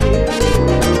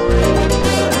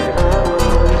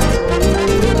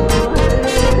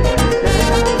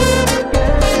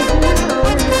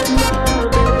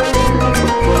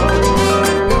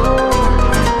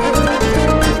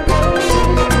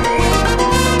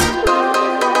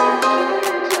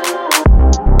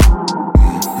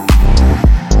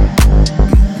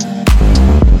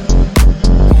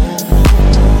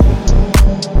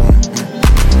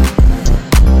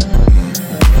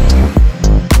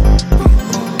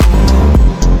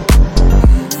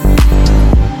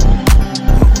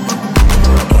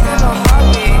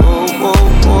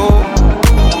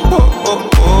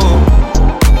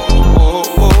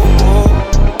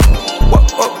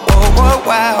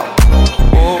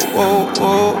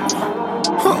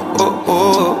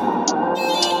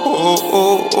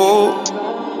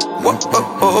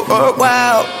oh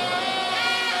wow.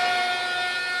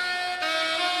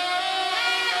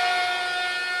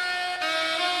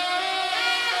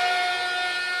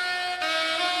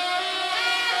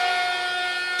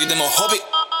 Idemo Hobi.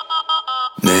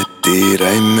 Ne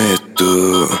diraj me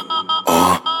tu,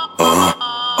 oh, oh,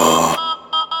 oh.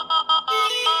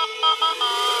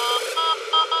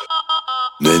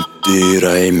 Ne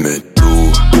diraj me tu.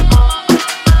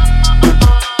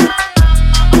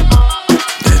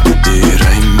 Ne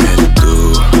diraj me tu.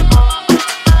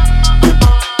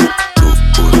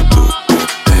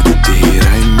 Ne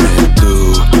diraj me tu.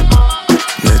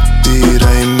 Ne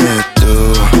diraj me tu.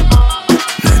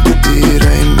 Ne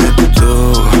diraj me tu.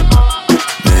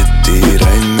 Ne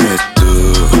diraj me tu.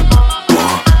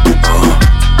 Oh, oh,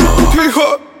 oh. Tiho,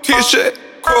 tiše,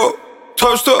 ko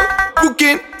to što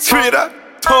Kukin svira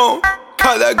tom.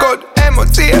 Kada god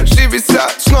emocija živi sa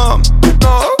snom.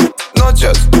 No,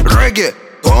 noćas reggae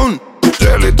on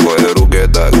želi tvoje ruke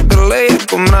da grleje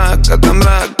ko mrak. Kada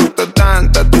mrak puta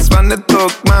dan, da ti svane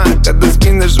tog mak. Kada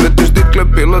skineš veteš dikle,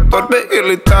 bilo torbe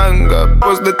ili tanga.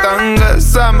 Posle tanga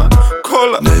sama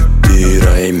kola. Ne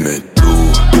diraj me tu.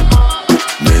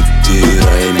 Ne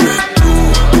diraj me tu.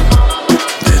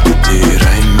 Ne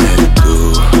diraj me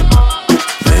tu.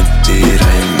 Ne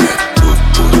diraj me tu.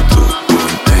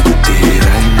 Ne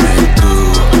diraj me tu.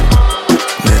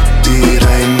 Ne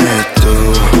diraj me tu.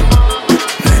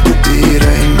 Ne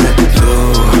diraj me tu.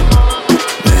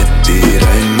 Ne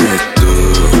diraj me tu.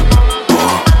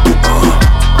 Oh, oh,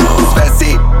 oh. Sve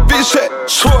si više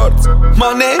švorc,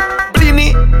 ma ne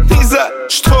brini ni za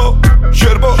što.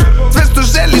 Jerbo, sve što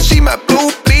želiš ima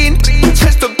blueprint.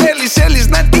 Sve što veliš želiš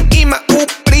znati ima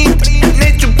uprint.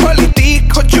 Neću politik,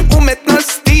 hoću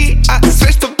umetnosti. A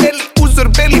sve što veli uzor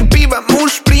veli biva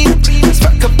muš print.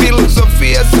 Svaka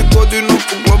filozofija se godinu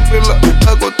poglobila.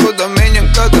 Tako to da menjam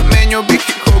kada menjao bih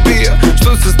i hobija.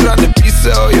 Što sa strane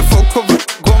pisao je folkova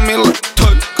gomila.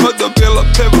 Tako da bela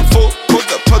peva folk,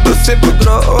 koda pa da se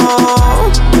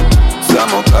podrom.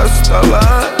 Samo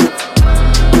kastala,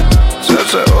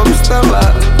 žaža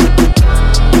opstala.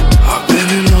 A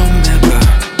belilo me ga.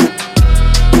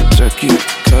 Čak i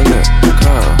kada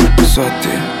kao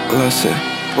shvatila se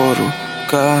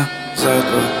poruka.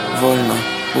 Zadovoljna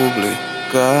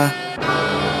publika.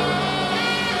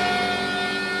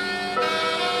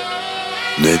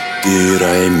 Ne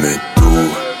diraj me tu.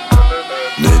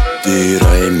 Ne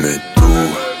diraj me tu.